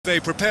They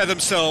prepare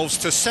themselves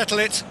to settle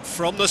it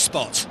from the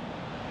spot.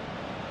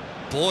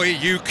 Boy,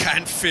 you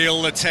can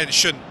feel the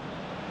tension.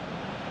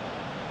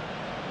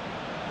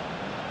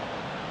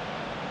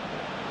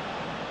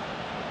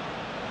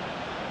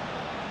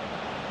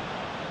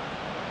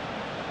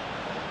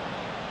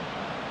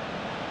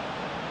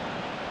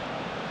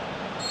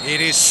 It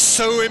is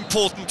so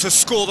important to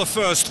score the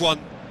first one.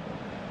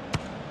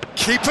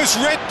 Keeper's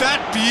read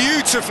that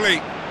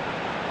beautifully.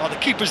 Oh, the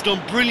keeper's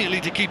done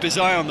brilliantly to keep his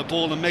eye on the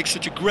ball and make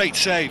such a great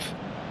save.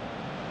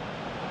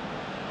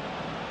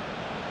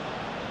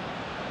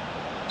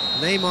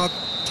 Neymar,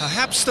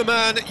 perhaps the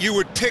man you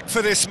would pick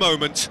for this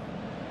moment.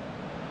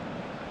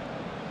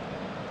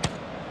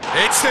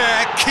 It's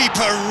there,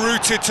 keeper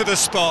rooted to the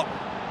spot.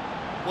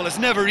 Well, it's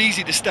never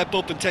easy to step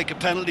up and take a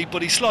penalty,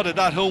 but he slotted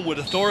that home with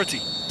authority.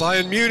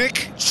 Bayern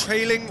Munich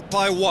trailing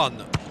by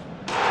 1.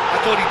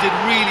 I thought he did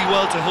really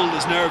well to hold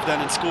his nerve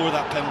then and score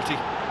that penalty.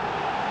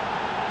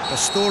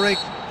 Pastore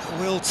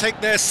will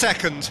take their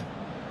second.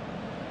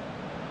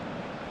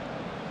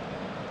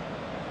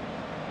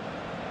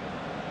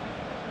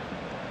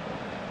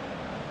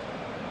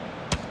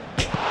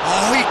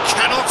 Oh, he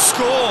cannot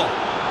score!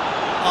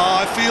 Oh,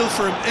 I feel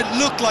for him. It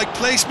looked like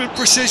placement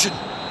precision.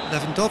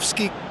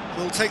 Lewandowski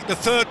will take the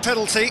third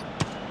penalty.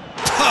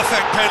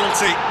 Perfect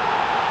penalty!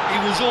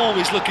 He was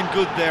always looking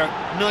good there.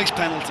 Nice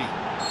penalty.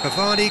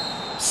 Cavani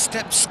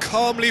steps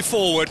calmly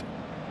forward.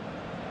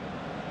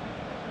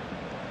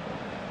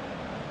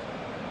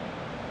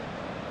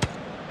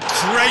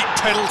 Great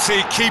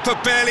penalty, keeper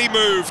barely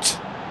moved.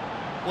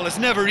 Well, it's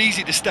never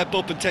easy to step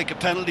up and take a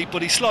penalty,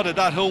 but he slotted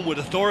that home with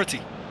authority.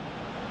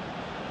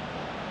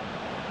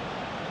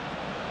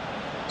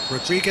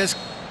 Rodriguez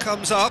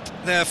comes up,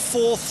 their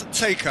fourth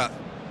taker.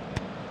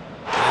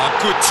 Oh,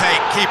 good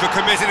take, keeper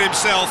committed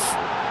himself.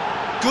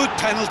 Good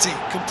penalty,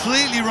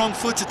 completely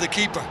wrong-footed the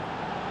keeper.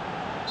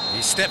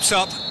 He steps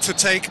up to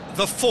take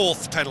the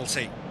fourth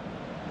penalty.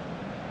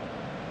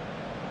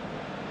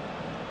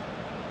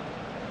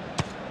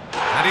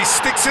 And he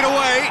sticks it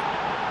away.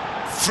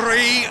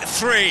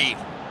 3-3.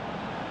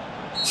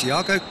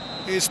 Thiago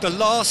is the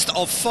last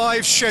of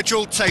 5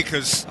 scheduled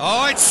takers.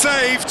 Oh, it's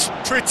saved.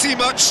 Pretty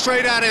much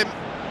straight at him.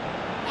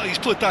 Well, he's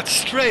put that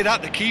straight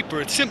at the keeper.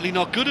 It's simply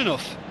not good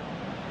enough.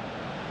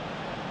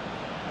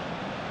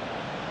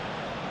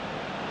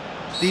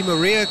 Di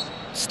Maria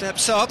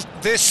steps up,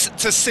 this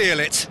to seal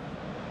it.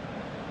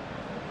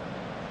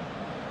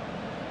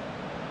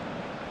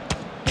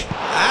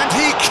 And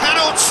he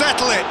cannot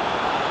settle it.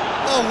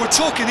 Oh, we're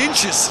talking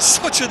inches.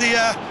 Such are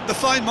the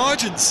fine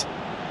margins.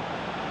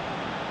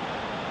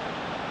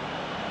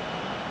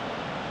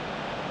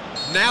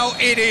 Now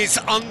it is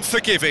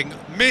unforgiving.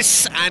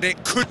 Miss and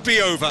it could be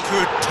over.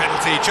 Good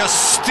penalty,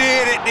 just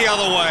steered it the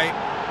other way.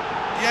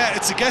 Yeah,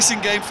 it's a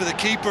guessing game for the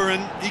keeper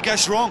and he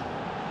guessed wrong.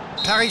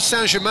 Paris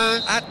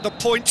Saint-Germain at the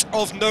point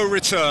of no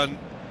return.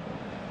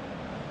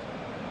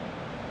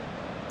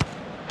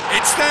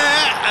 It's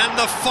there and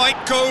the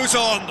fight goes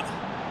on.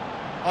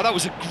 Oh, that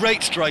was a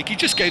great strike. He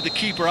just gave the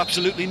keeper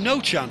absolutely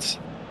no chance.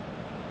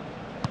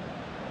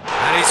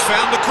 And he's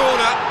found the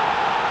corner.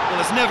 Well,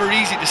 it's never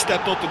easy to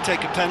step up and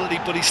take a penalty,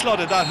 but he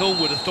slotted that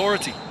home with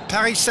authority.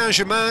 Paris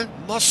Saint-Germain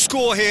must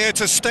score here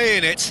to stay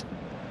in it.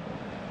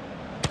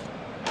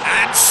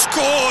 And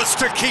scores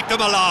to keep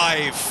them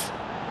alive.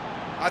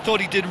 I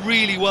thought he did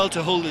really well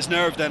to hold his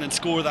nerve then and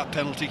score that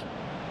penalty.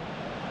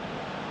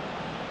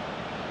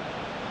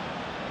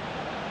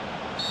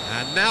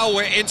 And now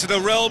we're into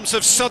the realms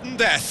of sudden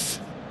death.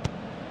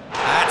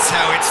 That's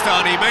how it's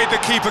done, he made the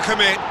keeper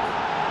commit.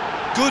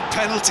 Good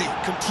penalty,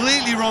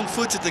 completely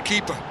wrong-footed the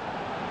keeper.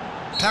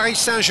 Paris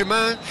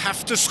Saint-Germain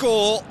have to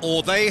score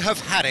or they have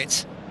had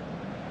it.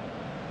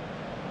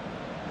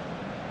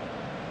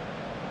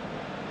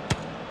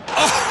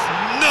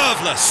 Oh,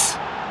 nerveless!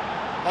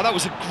 Oh, that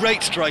was a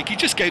great strike. He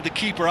just gave the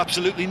keeper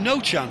absolutely no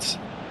chance.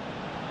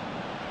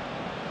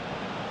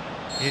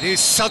 It is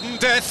sudden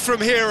death from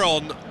here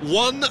on.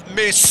 One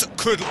miss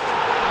could...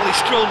 Well, he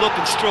strolled up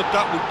and struck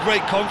that with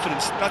great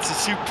confidence. That's a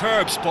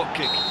superb spot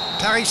kick.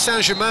 Paris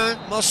Saint-Germain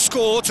must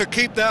score to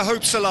keep their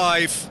hopes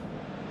alive.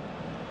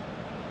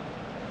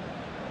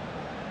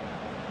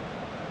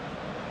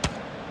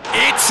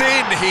 It's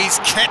in, he's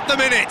kept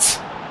them in it.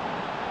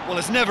 Well,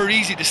 it's never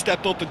easy to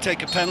step up and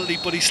take a penalty,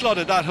 but he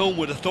slotted that home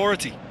with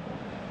authority.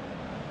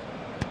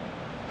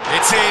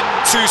 It's in,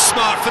 too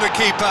smart for the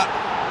keeper.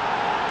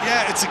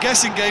 Yeah, it's a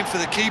guessing game for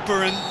the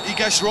keeper and he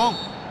guessed wrong.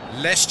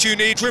 Lest you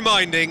need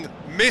reminding,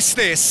 miss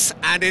this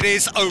and it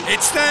is over.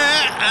 It's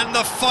there and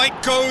the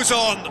fight goes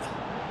on.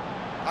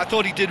 I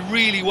thought he did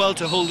really well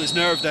to hold his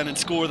nerve then and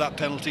score that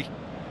penalty.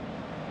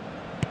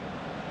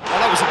 Well,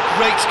 that was a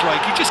great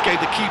strike. He just gave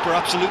the keeper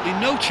absolutely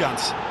no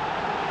chance.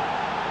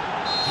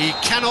 He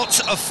cannot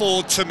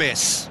afford to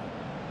miss.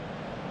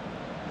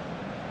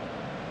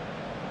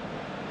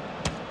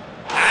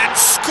 And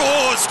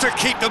scores to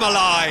keep them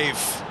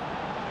alive.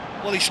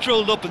 Well, he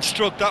strolled up and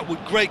struck that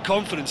with great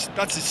confidence.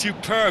 That's a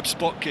superb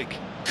spot kick.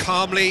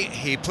 Calmly,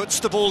 he puts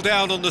the ball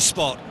down on the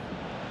spot.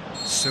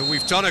 So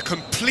we've done a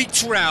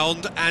complete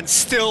round and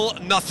still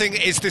nothing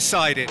is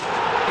decided.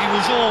 He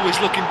was always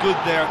looking good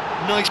there.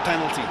 Nice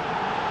penalty.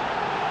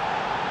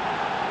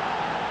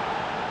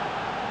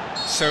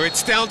 So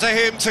it's down to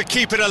him to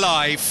keep it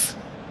alive.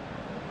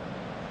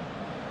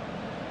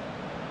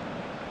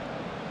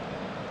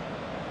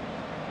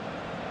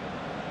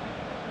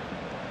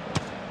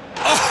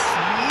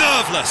 Oh,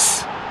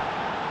 nerveless.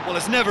 Well,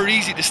 it's never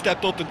easy to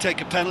step up and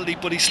take a penalty,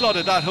 but he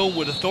slotted that home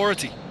with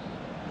authority.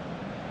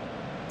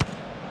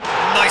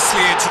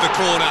 Nicely into the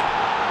corner.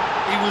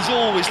 He was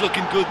always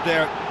looking good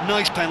there.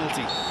 Nice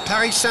penalty.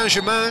 Paris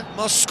Saint-Germain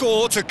must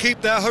score to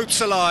keep their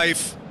hopes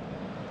alive.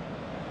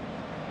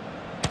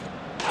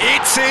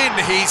 It's in,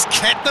 he's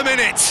kept them in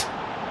it.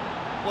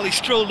 Well, he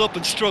strolled up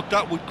and struck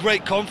that with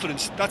great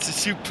confidence. That's a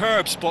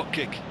superb spot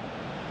kick.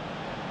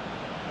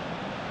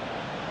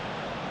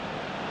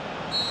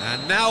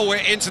 And now we're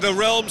into the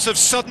realms of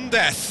sudden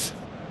death.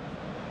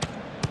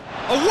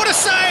 Oh, what a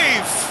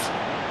save!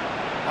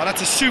 Oh,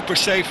 that's a super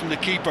save from the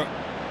keeper.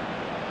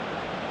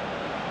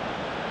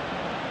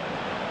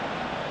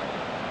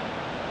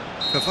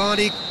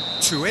 Cavani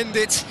to end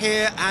it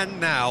here and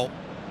now.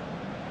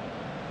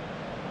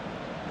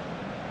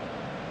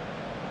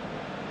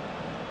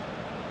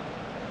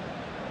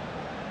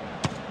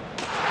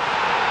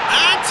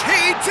 And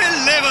he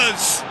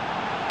delivers!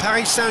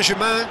 Paris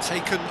Saint-Germain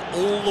taken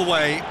all the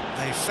way.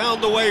 They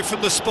found a way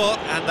from the spot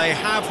and they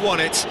have won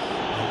it.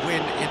 A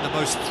win in the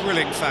most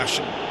thrilling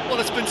fashion.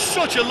 Well, it's been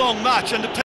such a long match and the